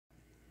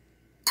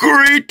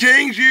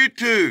Greetings,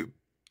 YouTube.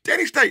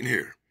 Danny Staton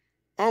here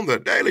on the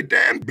Daily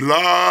Dan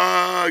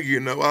blog. You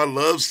know I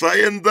love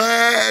saying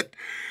that.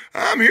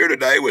 I'm here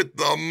today with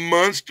the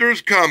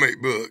MUNSTERS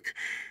comic book.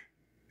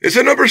 It's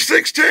a number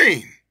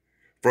 16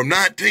 from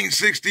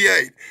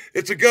 1968.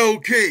 It's a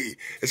gold key.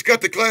 It's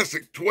got the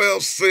classic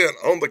 12 cent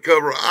on the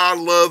cover.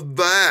 I love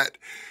that.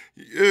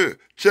 Yeah,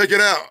 check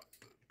it out.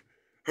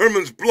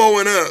 Herman's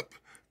blowing up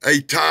a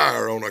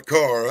tire on a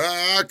car.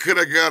 I could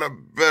have got a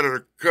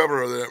better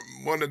cover than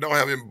one that don't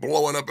have him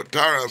blowing up a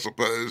tire, I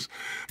suppose.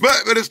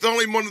 But it's the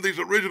only one of these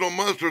original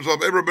MUNSTERS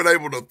I've ever been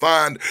able to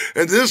find.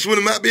 And this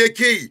one might be a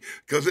key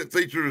because it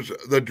features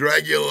the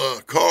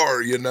Dragula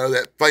car, you know,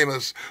 that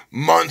famous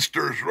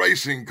MUNSTERS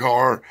racing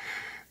car.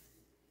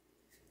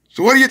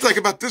 So what do you think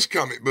about this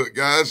comic book,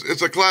 guys?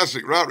 It's a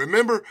classic, right?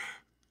 Remember,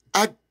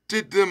 I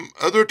did them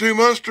other two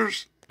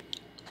MUNSTERs?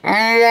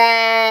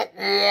 Yeah,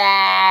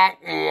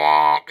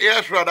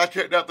 that's right. I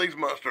checked out these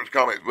MUNSTERS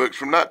comic books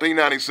from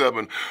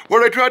 1997,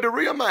 where they tried to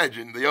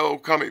reimagine the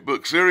old comic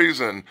book series.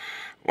 And,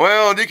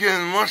 well, you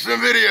can watch them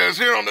videos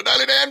here on the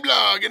Daily Dan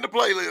blog in the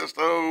playlist.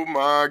 Oh,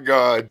 my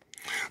God.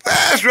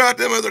 That's right.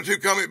 Them other two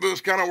comic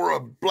books kind of were a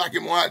black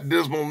and white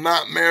dismal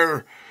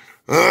nightmare.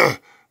 I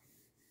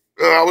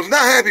was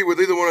not happy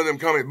with either one of them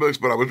comic books,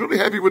 but I was really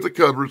happy with the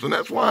covers, and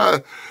that's why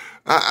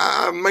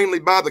I mainly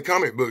buy the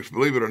comic books,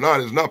 believe it or not.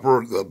 It's not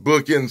for the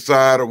book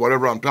inside or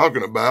whatever I'm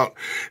talking about.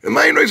 The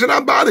main reason I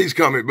buy these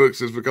comic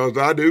books is because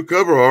I do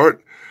cover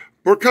art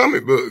for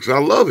comic books. I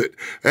love it.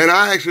 And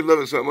I actually love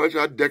it so much,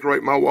 I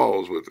decorate my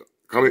walls with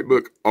comic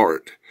book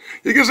art.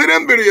 You can see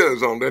them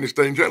videos on Danny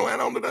Staton channel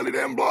and on the Daily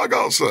Dan blog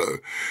also.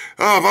 If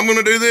I'm going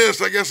to do this,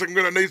 I guess I'm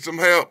going to need some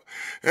help.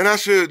 And I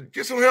should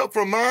get some help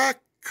from my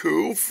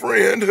cool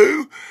friend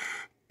who?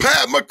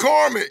 Pat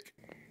McCormick.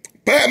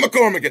 Pat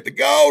McCormick at the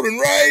Golden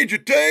Rage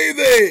of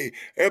TV.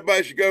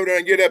 Everybody should go down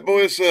and get that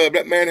boy a sub.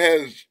 That man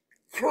has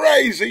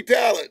crazy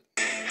talent.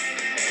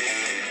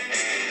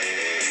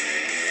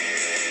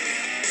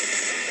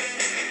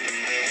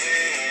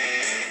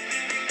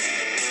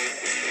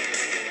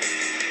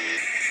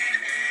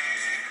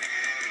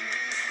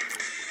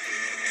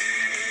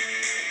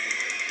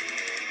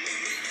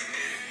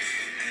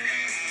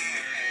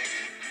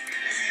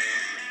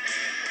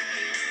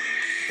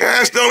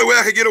 That's the only way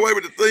I could get away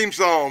with the theme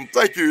song.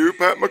 Thank you,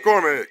 Pat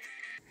McCormick.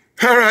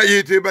 All right,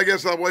 YouTube, I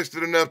guess I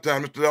wasted enough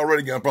time. It's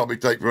already going to probably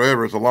take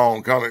forever. It's a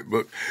long comic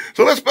book.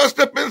 So let's bust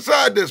up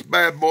inside this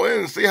bad boy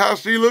and see how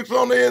she looks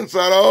on the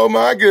inside. Oh,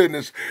 my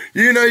goodness.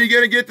 You know you're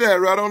going to get that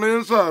right on the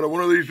inside of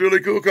one of these really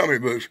cool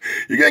comic books.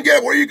 You're going to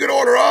get where you can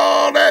order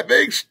all that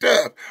big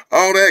stuff,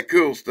 all that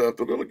cool stuff,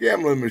 the little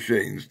gambling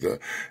machines, the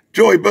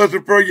joy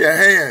buzzer for your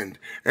hand,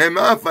 and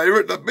my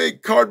favorite, the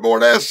big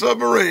cardboard-ass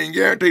submarine.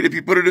 Guaranteed if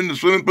you put it in the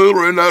swimming pool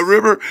or in the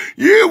river,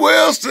 you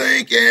will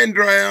sink and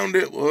drown.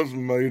 It was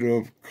made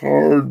of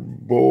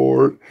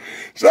cardboard.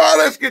 So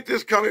let's get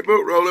this comic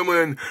book rolling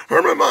when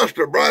Herman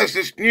Munster buys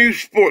this new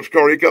sports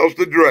car he calls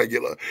the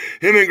Dragula.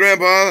 Him and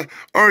Grandpa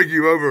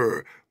argue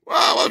over,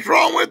 well, what's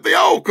wrong with the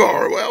old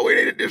car? Well, we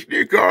needed this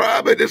new car.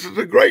 I bet this is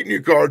a great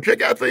new car.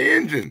 Check out the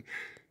engine.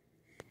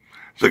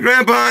 So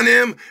Grandpa and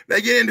him,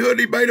 they get into a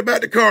debate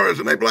about the cars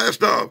and they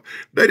blast off.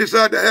 They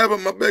decide to have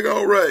them a big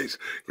old race.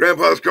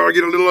 Grandpa's car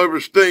get a little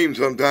oversteamed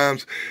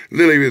sometimes.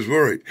 Lily was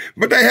worried.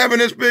 But they having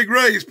this big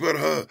race, but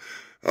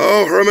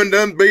Herman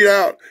done beat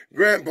out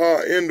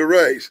Grandpa in the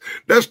race.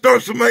 That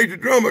starts some major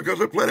drama because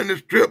they're planning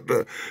this trip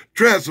to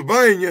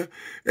Transylvania,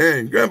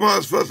 and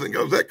Grandpa's fussing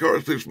because that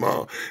car's too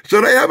small.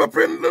 So they have a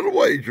friendly little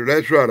wager.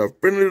 That's right, a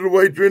friendly little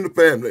wager in the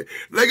family.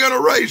 They're going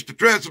to race to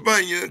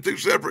Transylvania in two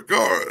separate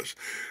cars.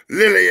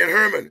 Lily and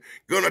Herman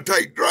going to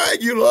take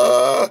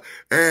Dragula,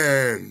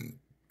 and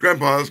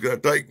Grandpa's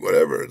going to take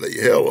whatever the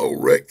hell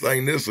old wreck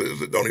thing this is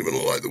that don't even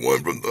look like the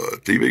one from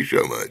the TV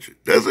show much.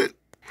 Does it?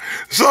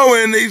 So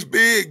in these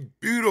big,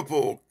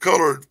 beautiful,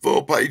 colored,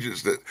 full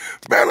pages that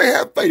barely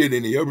have faded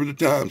any over the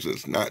time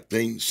since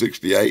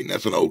 1968, and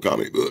that's an old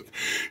comic book,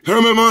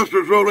 Herman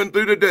Munster's rolling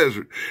through the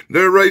desert.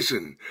 They're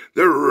racing.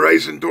 They're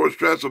racing towards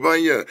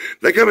Transylvania.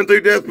 They're coming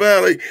through Death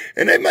Valley,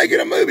 and they're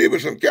making a movie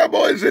with some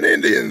cowboys and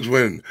Indians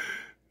when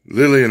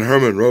Lily and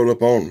Herman roll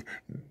up on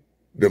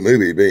the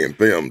movie being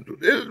filmed.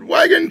 His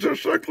wagons are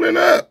circling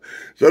up.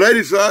 So they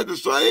decide to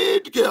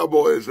save the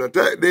cowboys and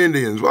attack the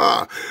Indians.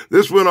 Wow,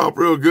 this went off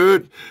real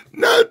good.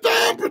 No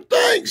time for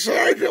thanks,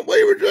 Sergeant.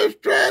 We were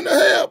just trying to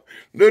help.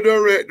 The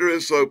director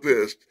is so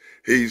pissed.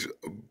 He's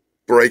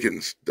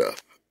breaking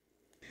stuff.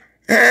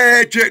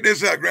 Hey, check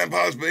this out.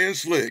 Grandpa's being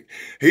slick.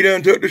 He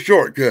done took the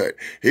shortcut.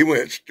 He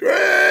went straight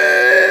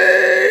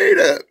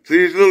up. See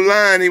his little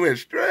line? He went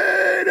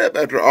straight up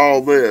after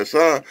all this,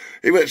 huh?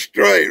 He went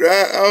straight,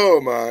 right?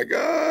 Oh, my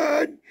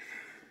God.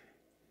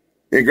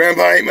 And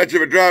Grandpa ain't much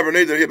of a driver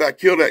neither. He about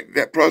killed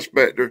that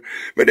prospector.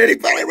 But then he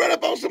finally ran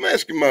up on some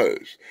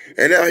Eskimos.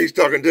 And now he's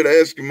talking to the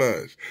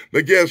Eskimos.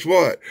 But guess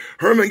what?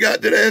 Herman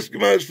got to the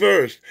Eskimos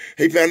first.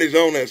 He found his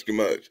own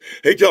Eskimos.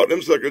 He talked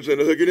them suckers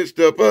into hooking his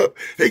stuff up.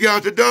 He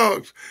got the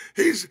dogs.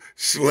 He's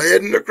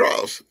sledding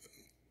across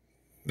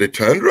The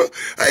tundra?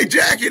 Hey,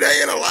 Jackie,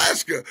 they in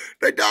Alaska.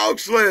 They dog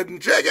sledding.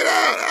 Check it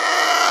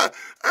out.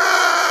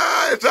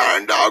 It's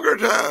Iron Dogger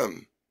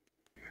time.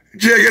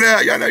 Check it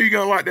out. Y'all know you're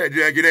going to like that,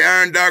 Jackie. They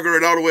Iron Dogger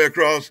it all the way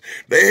across.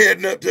 They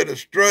heading up to the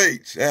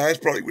Straits. That's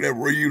probably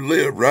where you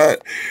live, right?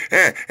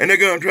 And they're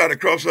going to try to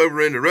cross over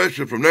into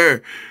Russia from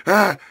there.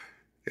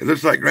 It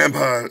looks like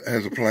Grandpa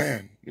has a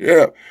plan.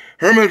 Yeah.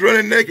 Herman's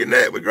running neck and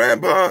neck with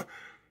Grandpa.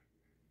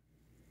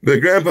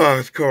 But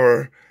Grandpa's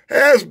car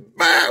has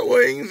bat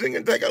wings and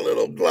can take a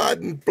little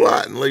gliding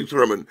flight and leaves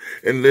Herman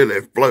and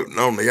Lily floating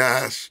on the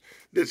ice.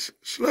 It's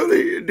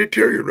slowly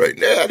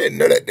deteriorating. Now, I didn't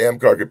know that damn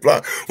car could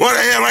fly. Why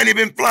the hell ain't he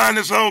been flying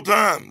this whole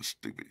time?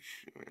 Stupid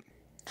shit.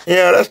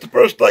 Yeah, that's the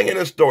first thing in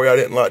this story I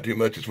didn't like too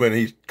much is when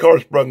his car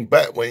sprung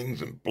bat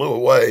wings and flew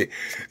away.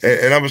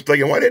 And I was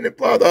thinking, why didn't it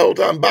fly the whole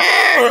time? Bye,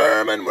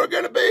 Herman, we're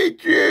going to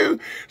beat you.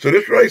 So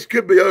this race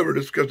could be over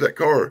just because that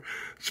car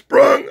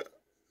sprung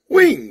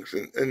wings,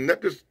 and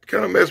that just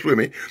kind of messed with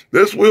me.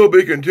 This will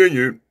be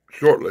continued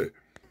shortly,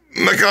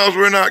 because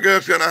we're not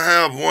just going to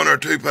have 1 or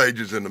 2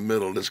 pages in the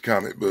middle of this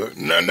comic book.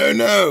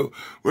 No.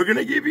 We're going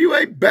to give you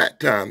a Bat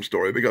Time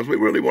story, because we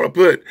really want to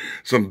put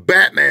some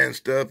Batman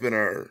stuff in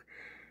our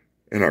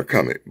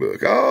comic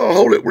book. I'll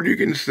hold it where you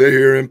can sit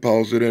here and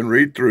pause it and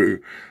read through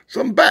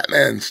some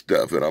Batman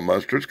stuff in a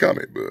Munsters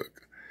comic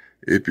book,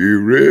 if you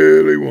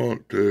really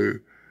want to.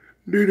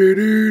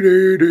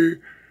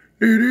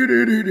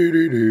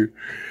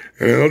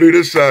 And I'll do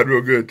this side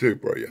real good, too,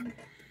 for you.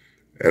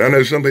 And I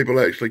know some people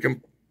actually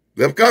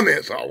they'll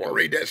comment, so I want to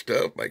read that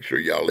stuff. Make sure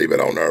y'all leave it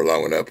on there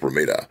long enough for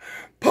me to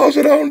pause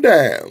it on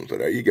down. So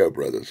there you go,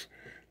 brothers.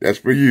 That's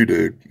for you,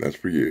 dude. That's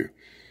for you.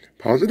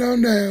 Pause it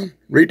on down.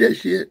 Read that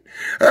shit.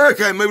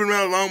 Okay, moving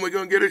right along, we're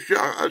going to get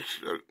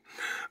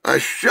a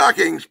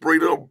shocking spree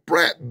little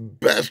brat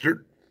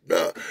bastard.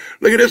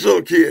 Look at this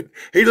little kid.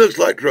 He looks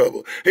like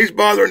trouble. He's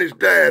bothering his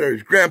dad or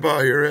his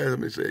grandpa here. Let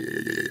me see.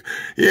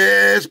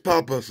 Yeah, it's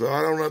Papa. So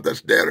I don't know if that's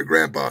dad or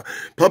grandpa.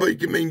 Papa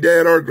can mean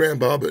dad or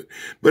grandpa,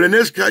 but in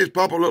this case,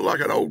 Papa looked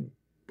like an old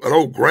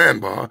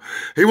grandpa.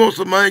 He wants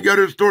some money, go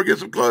to the store, get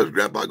some clothes.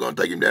 Grandpa gonna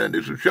take him down and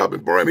do some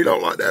shopping for him. He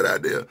don't like that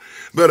idea.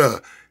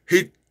 But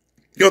he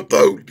gonna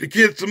throw the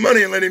kid some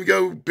money and let him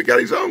go pick out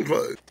his own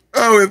clothes.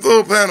 Oh, and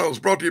full panels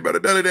brought to you by the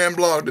Daily Damn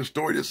Blog. This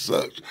story just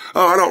sucks.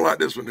 Oh, I don't like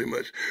this one too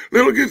much.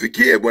 Little goofy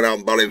kid went out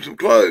and bought him some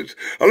clothes.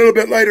 A little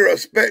bit later, a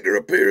specter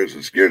appears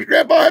and scares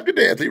Grandpa half to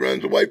death. He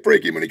runs away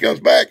freaking. When he comes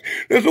back,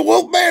 there's a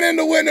wolf man in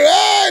the window.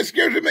 It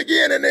scares him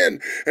again, and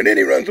then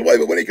he runs away.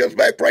 But when he comes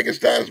back,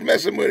 Frankenstein's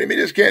messing with him. He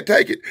just can't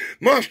take it.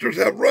 Monsters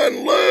have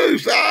run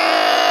loose.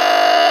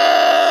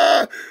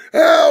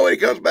 Oh, when he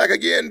comes back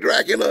again,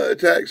 Dracula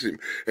attacks him.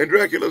 And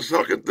Dracula's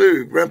talking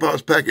through.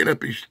 Grandpa's packing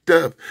up his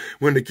stuff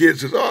when the kid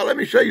says, let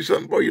me show you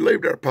something before you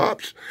leave there,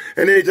 Pops.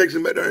 And then he takes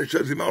him back there and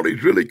shows him all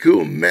these really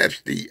cool,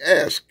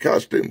 nasty-ass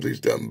costumes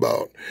he's done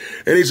bought.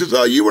 And he says,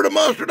 you were the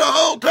monster the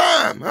whole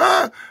time,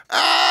 huh?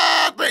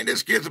 I think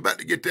this kid's about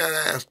to get that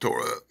ass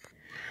tore up.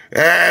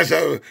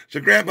 So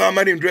Grandpa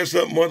made him dress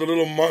up in one of the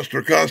little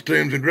monster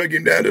costumes and drag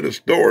him down to the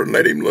store and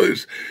let him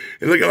loose.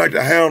 He's looking like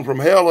the hound from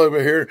hell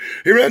over here.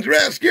 He runs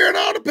around scaring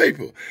all the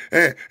people.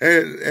 And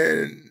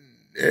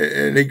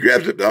he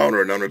grabs at the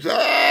owner, and the owner says,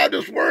 I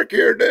just work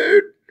here,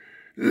 dude.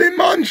 Little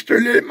monster.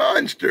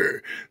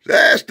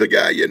 That's the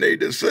guy you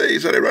need to see.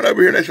 So they run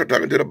over here and they start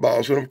talking to the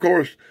boss. And of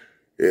course,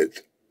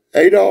 it's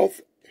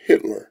Adolf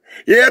Hitler.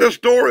 Yeah, the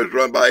store is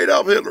run by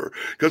Adolf Hitler,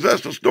 because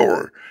that's the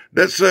store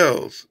that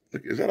sells.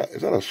 Look, is that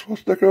a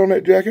swastika on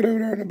that jacket over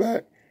there in the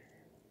back?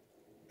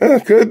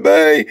 Could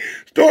be.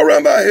 Store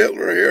run by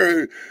Hitler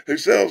here who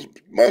sells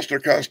monster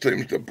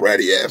costumes to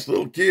bratty-ass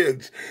little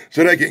kids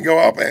so they can go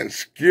off and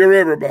scare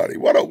everybody.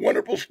 What a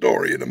wonderful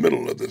story in the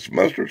middle of this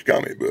Munsters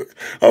comic book.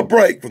 A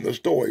break from the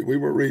story we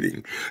were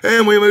reading.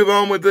 And we move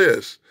on with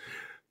this.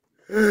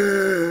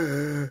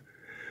 We're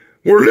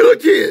little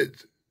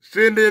kids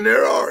send in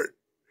their art,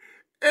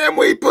 and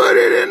we put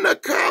it in the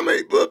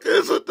comic book.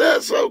 Isn't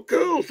that so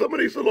cool? Some of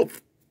these little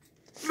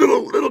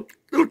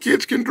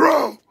kids can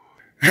draw.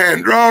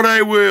 And draw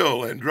they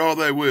will, and draw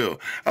they will.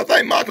 I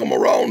think Michael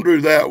Marone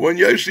drew that one.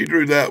 Yoshi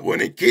drew that one.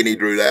 And Kenny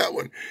drew that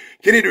one.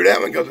 Kenny drew that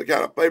one because it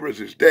kind of favors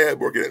his dad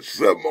working at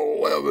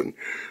 7-Eleven.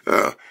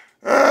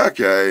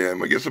 Okay,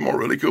 and we get some more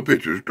really cool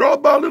pictures drawn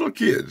by little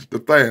kids, the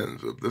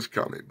fans of this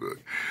comic book.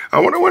 I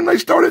wonder when they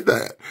started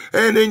that.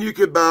 And then you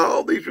could buy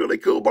all these really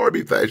cool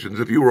Barbie fashions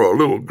if you were a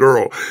little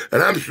girl.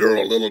 And I'm sure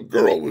a little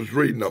girl was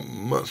reading a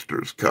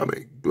Munsters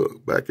comic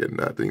book back in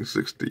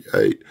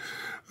 1968.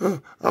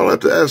 I'll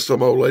have to ask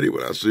some old lady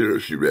when I see her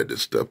if she read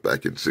this stuff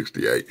back in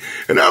 68.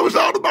 And that was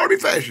all the Barbie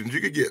fashions you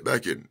could get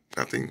back in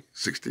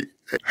 1968.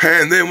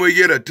 And then we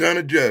get a ton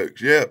of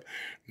jokes. Yep,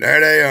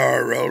 there they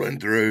are rolling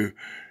through.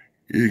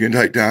 You can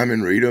take time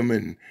and read them.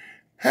 And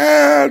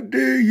how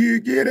do you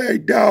get a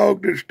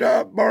dog to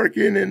stop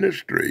barking in the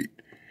street?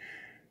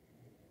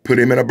 Put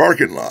him in a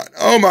barking lot.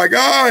 Oh, my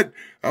God.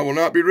 I will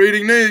not be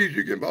reading these.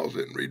 You can pause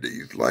it and read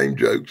these lame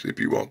jokes if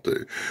you want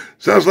to.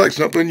 Sounds like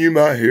something you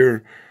might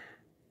hear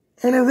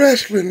on a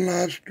wrestling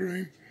live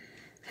stream.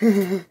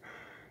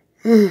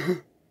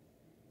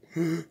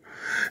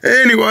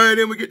 Anyway,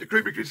 then we get to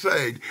Creepy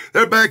Crusade.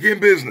 They're back in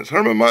business.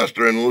 Herman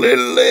Munster and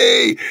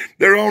Lily,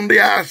 they're on the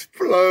ice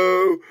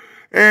floe,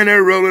 and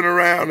they're rolling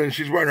around, and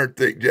she's wearing her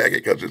thick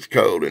jacket because it's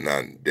cold,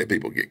 and dead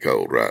people get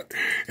cold, right?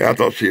 And I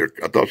thought she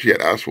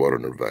had ice water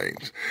in her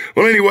veins.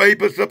 Well, anyway, he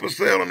puts up a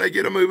sail, and they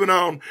get her moving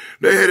on.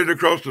 They headed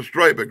across the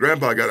strait, but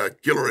Grandpa got a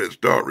killer head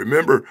start.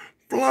 Remember?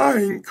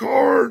 Flying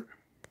car.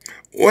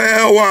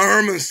 Well, while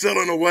Herman's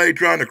sailing away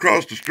trying to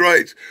cross the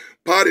straits,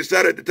 Pa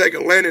decided to take a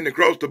landing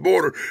across the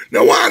border.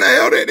 Now, why the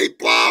hell did he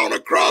fly on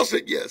across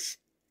it? Yes,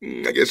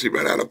 I guess he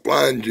ran out of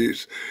flying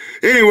juice.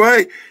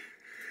 Anyway,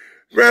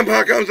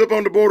 Grandpa comes up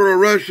on the border of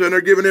Russia, and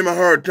they're giving him a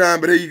hard time,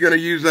 but he's going to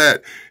use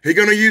that. He's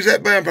going to use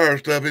that vampire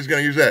stuff. He's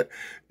going to use that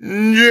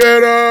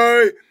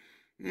Jedi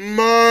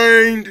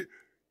mind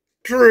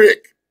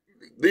trick.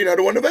 You know,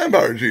 the one the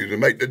vampires use, and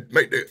make the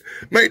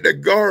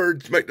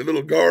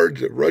little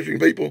guards of Russian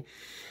people,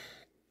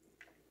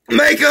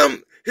 make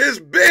them his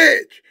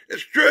bitch.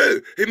 It's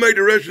true. He made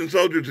the Russian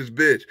soldiers his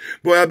bitch.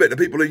 Boy, I bet the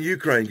people in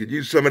Ukraine could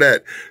use some of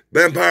that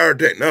vampire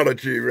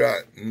technology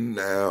right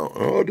now.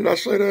 Oh, did I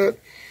say that?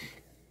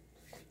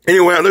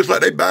 Anyway, it looks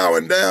like they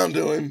bowing down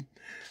to him.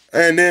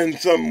 And then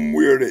some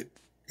weird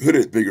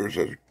hooded figure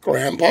says,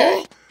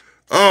 Grandpa?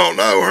 Oh,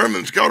 no,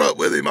 Herman's caught up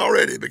with him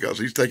already because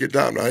he's taking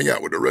time to hang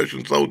out with the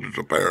Russian soldiers,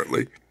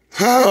 apparently.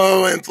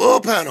 Oh, and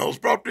full panels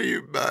brought to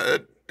you by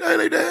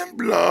Daily Damn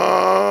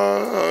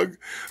Blog.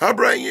 I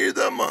bring you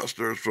the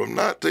Munsters from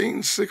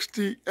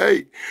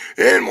 1968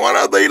 in one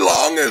of the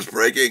longest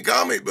freaking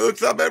comic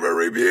books I've ever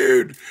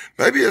reviewed.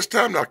 Maybe it's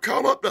time to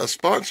call up the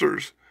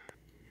sponsors.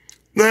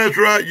 That's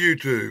right,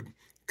 YouTube.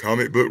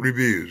 Comic book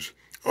reviews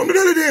on the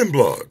Daily Damn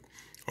Blog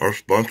are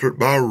sponsored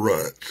by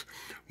Runts.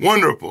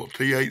 Wonderful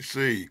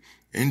THC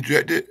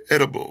injected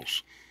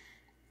edibles.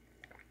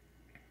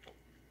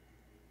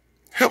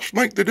 Helps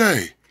make the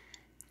day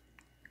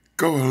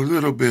go a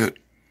little bit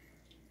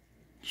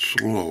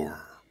slower.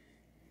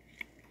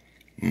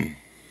 It's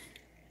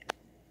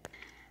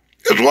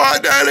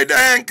what Daily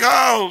Dan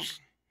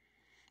calls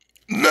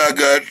the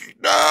good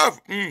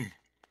stuff.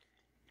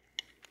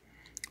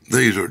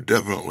 These are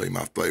definitely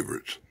my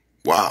favorites.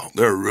 Wow,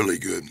 they're really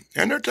good.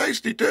 And they're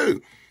tasty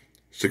too.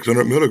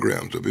 600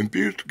 milligrams of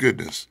infused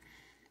goodness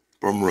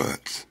from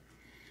Runts,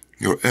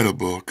 your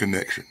edible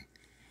connection.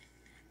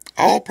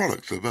 All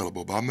products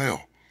available by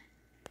mail.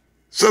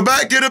 So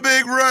back to the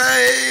big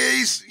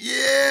race.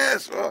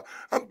 Yes,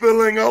 I'm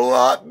feeling a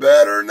lot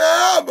better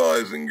now,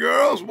 boys and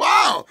girls.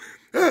 Wow.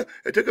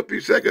 It took a few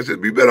seconds.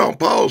 We've been on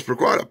pause for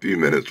quite a few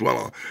minutes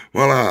while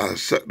I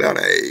sucked down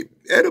a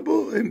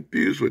edible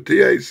infused with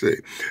THC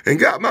and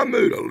got my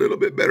mood a little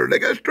bit better. They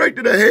go straight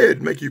to the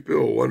head, make you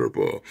feel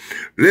wonderful.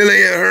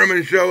 Lily and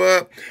Herman show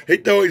up. He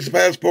throws his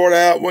passport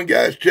out. One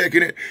guy's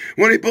checking it.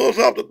 When he pulls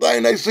off the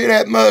thing, they see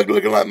that mug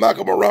looking like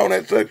Michael Marone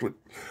had sex with.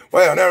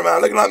 Well, never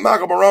mind. Looking like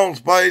Michael Marone's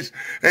face,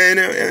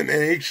 and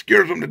he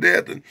scares them to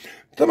death. And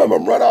some of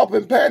them run off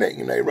in panic,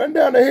 and they run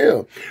down the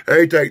hill.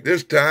 They take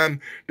this time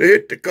to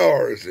hit the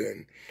cars,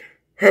 and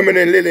Herman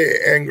and Lily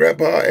and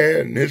Grandpa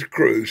and his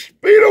crew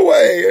speed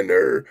away in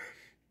their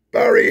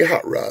fiery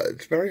hot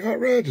rods. Fiery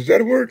hot rods, is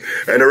that a word?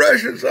 And the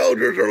Russian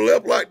soldiers are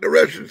left like the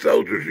Russian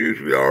soldiers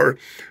usually are,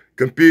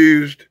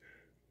 confused,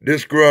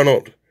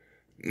 disgruntled,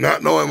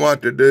 not knowing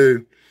what to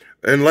do,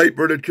 and late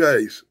for the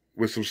chase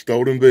with some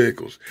stolen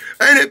vehicles.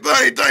 Ain't it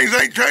funny things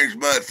ain't changed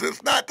much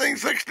since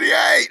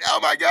 1968? Oh,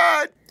 my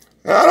God.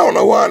 I don't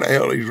know why in the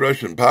hell these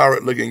Russian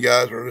pirate-looking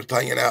guys are just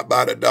hanging out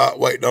by the dock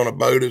waiting on a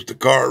boat as the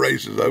car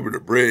races over the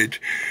bridge.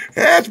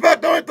 And that's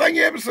about the only thing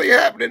you ever see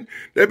happening.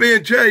 They're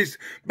being chased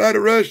by the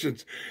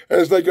Russians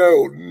as they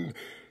go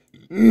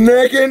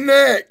neck and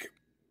neck.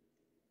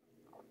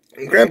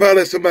 And Grandpa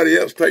lets somebody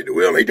else take the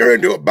wheel, and he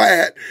turned into a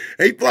bat.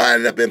 He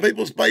flying up in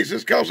people's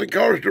faces, causing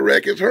cars to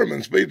wreck as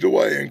Herman speeds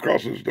away and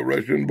crosses the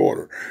Russian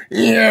border.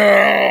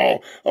 Yeah,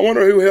 I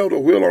wonder who held the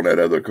wheel on that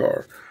other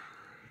car.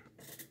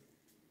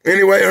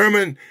 Anyway,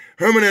 Herman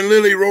and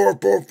Lily roar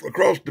forth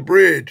across the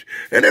bridge,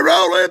 and they're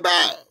rolling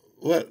by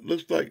what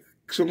looks like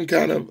some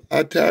kind of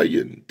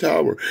Italian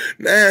tower.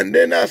 And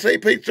then I see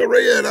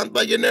pizzeria, and I'm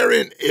thinking they're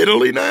in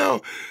Italy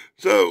now.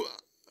 So,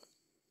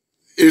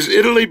 is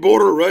Italy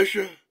border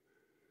Russia?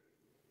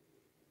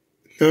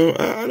 No,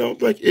 I don't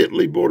think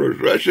Italy borders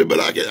Russia, but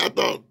I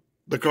thought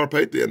the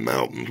Carpathian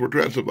Mountains, where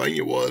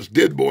Transylvania was,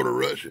 did border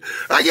Russia.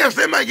 I guess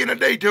they're making a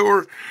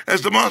detour,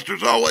 as the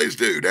Munsters always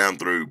do, down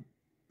through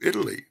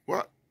Italy.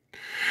 What?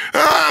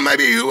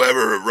 Maybe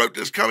whoever wrote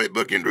this comic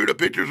book and drew the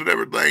pictures and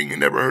everything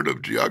and never heard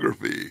of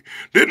geography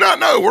did not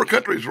know where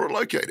countries were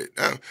located.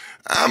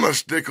 I'm a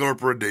stickler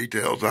for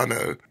details, I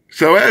know.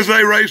 So as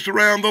they raced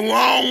around the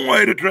long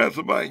way to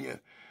Transylvania,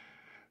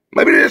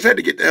 maybe they just had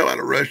to get the hell out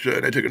of Russia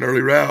and they took an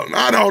early route. And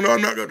I don't know.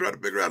 I'm not going to try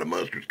to figure out a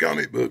Munsters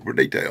comic book for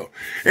detail.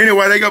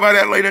 Anyway, they go by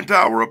that Leaning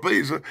Tower of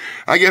Pisa.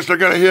 I guess they're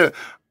going to hit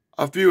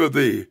a few of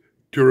the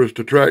tourist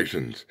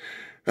attractions.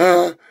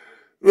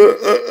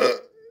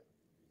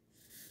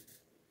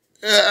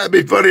 It'd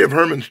be funny if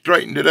Herman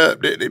straightened it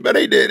up, didn't he? But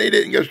he didn't. He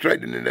didn't go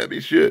straightening it up. He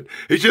should.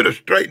 He should have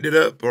straightened it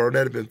up for her.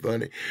 That'd have been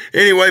funny.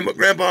 Anyway, my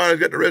grandpa has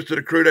got the rest of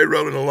the crew. They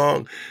rolling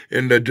along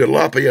in the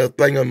jalopy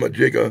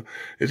thingamajigga.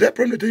 Is that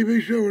from the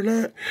TV show or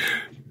not?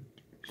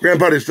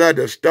 Grandpa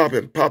decided to stop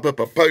and pop up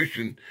a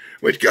potion,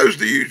 which goes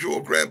the usual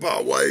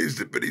grandpa ways.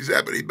 Zippity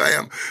zappity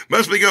bam.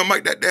 Must be gonna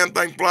make that damn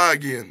thing fly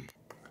again.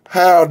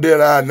 How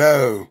did I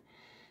know?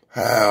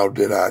 How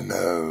did I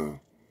know?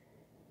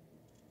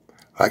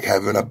 Like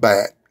having a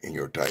bat in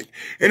your tank.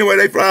 Anyway,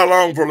 they fly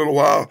along for a little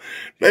while.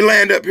 They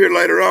land up here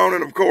later on,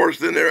 and of course,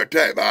 then they're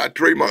attacked by a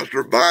tree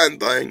monster vine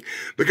thing,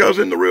 because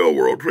in the real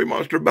world, tree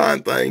monster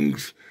vine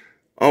things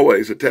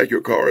always attack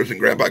your cars, and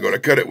Grandpa going to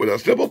cut it with a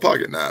simple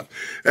pocket knife.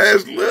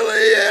 As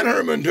Lily and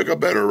Herman took a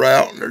better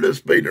route, and they're just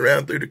speeding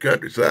around through the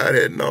countryside,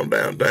 heading on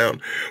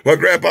downtown, while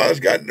Grandpa's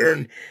got there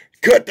and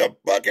cut the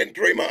fucking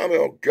tree monster,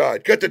 oh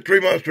God, cut the tree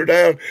monster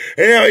down,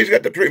 and now he's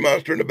got the tree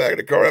monster in the back of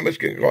the car. I'm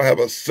just going to have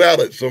a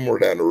salad somewhere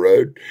down the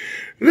road.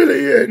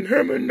 Lily and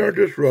Herman are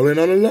just rolling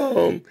on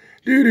along.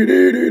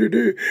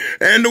 Do-do-do-do-do-do.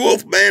 And the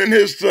wolf man and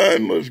his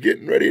son was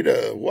getting ready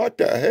to, what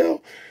the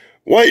hell?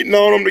 Waiting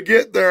on them to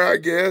get there, I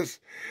guess.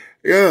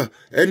 Yeah,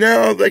 and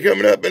now they're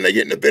coming up and they're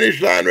getting the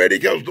finish line ready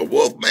because the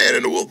Wolfman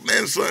and the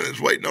Wolfman's son is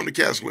waiting on the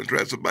castle in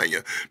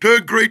Transylvania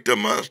to greet the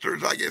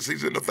Munsters. I guess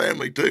he's in the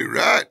family too,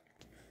 right?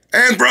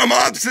 And from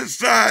opposite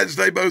sides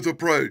they both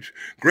approach.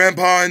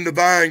 Grandpa and the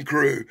Vine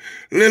crew,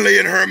 Lily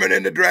and Herman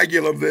in the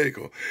Dragula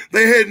vehicle.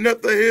 They heading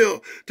up the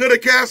hill to the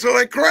castle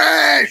and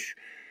crash!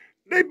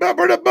 They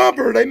bumper to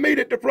bumper. They meet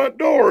at the front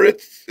door.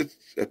 It's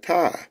a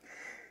tie.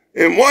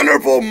 In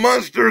wonderful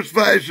Munsters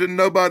fashion,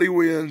 nobody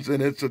wins,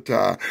 and it's a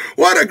tie.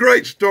 What a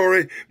great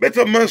story. It's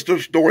a Munster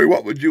story.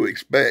 What would you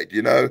expect,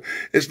 you know?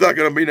 It's not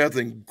going to be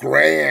nothing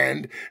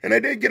grand. And they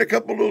did get a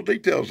couple little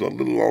details a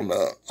little on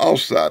the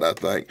offside, I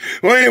think.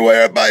 Well, anyway,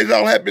 everybody's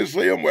all happy to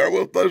see them.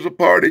 Werewolf throws a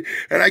party,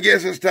 and I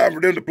guess it's time for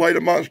them to play the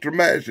monster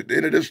match at the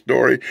end of this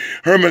story.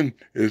 Herman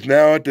is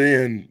now at the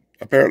end,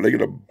 apparently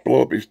going to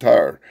blow up his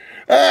tire.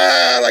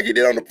 Like he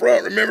did on the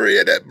front. Remember, he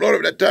had that blown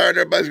up that tire, and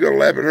everybody's going to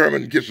laugh at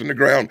Herman kissing the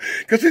ground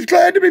because he's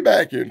glad to be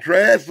back in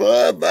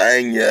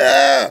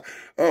Transylvania.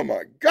 Oh,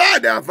 my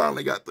God, now I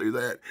finally got through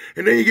that.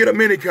 And then you get a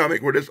mini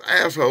comic where this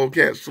asshole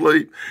can't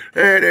sleep.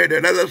 And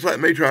that looks like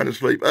me trying to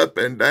sleep up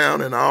and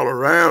down and all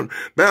around,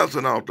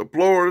 bouncing off the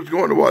floors,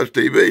 going to watch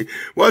TV,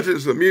 watching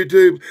some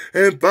YouTube,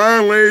 and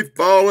finally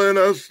falling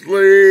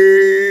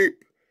asleep.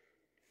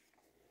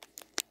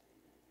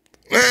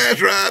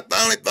 That's right,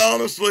 finally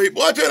falling asleep,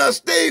 watching a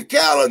Steve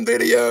Callan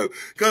video,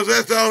 because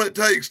that's all it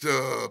takes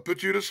to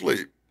put you to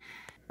sleep.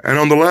 And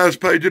on the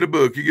last page of the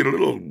book, you get a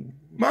little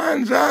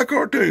mind's eye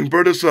cartoon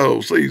for the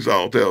soul. Sees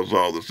all, tells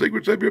all, the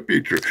secrets of your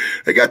future.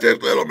 They got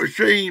this little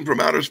machine from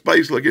outer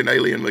space looking,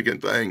 alien looking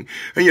thing,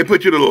 and you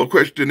put your little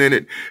question in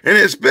it, and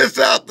it spits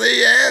out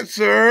the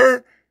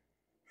answer.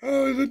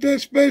 Oh, isn't that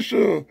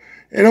special?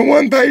 In a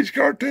one-page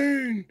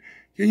cartoon.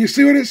 Can you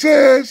see what it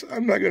says?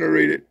 I'm not going to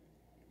read it.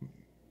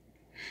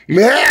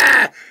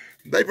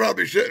 They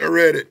probably shouldn't have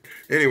read it.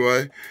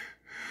 Anyway,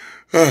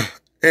 and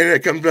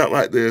it comes out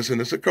like this, and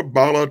it's a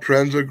Kabbalah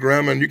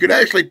transogram, and you can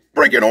actually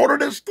freaking order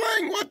this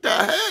thing. What the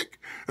heck?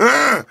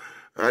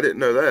 I didn't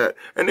know that.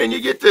 And then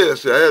you get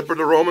this ad for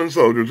the Roman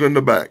soldiers in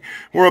the back,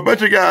 where a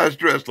bunch of guys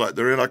dressed like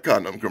they're in a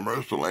condom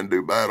commercial and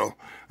do battle.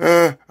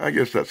 I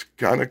guess that's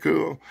kind of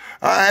cool.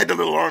 I had the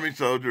little army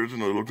soldiers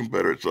and the little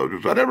Confederate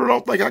soldiers.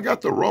 don't think I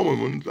got the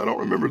Roman ones. I don't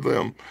remember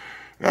them.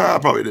 I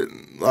probably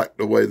didn't like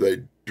the way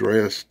they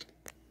dressed.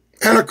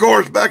 And of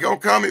course, back on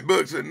comic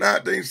books in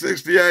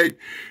 1968,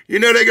 you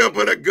know they're going to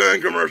put a gun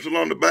commercial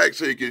on the back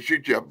so you can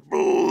shoot your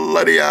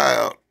bloody eye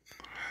out.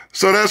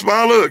 So that's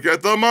my look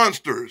at the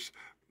Munsters,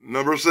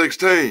 number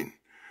 16.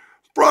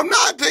 From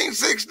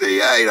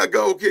 1968, a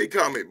Gold Key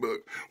comic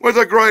book with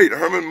a great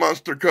Herman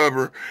Munster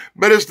cover,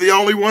 but it's the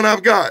only one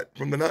I've got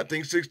from the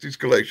 1960s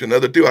collection. The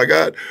other two I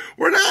got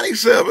were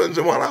 97s,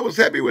 and while I was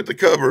happy with the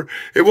cover,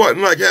 it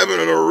wasn't like having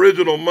an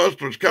original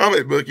Munsters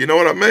comic book, you know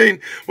what I mean?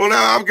 Well,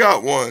 now I've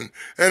got one,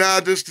 and I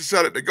just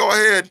decided to go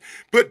ahead,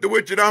 put the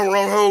Witchet Hour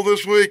on hold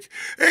this week,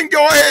 and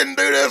go ahead and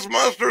do this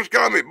Munsters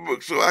comic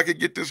book so I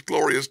could get this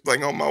glorious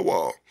thing on my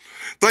wall.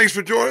 Thanks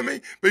for joining me.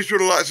 be sure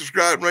to like,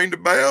 subscribe, and ring the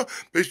bell.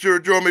 Be sure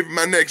to join me for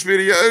my next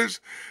videos.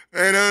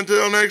 And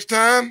until next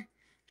time,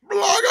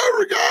 blog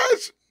over,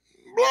 guys.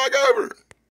 Blog over.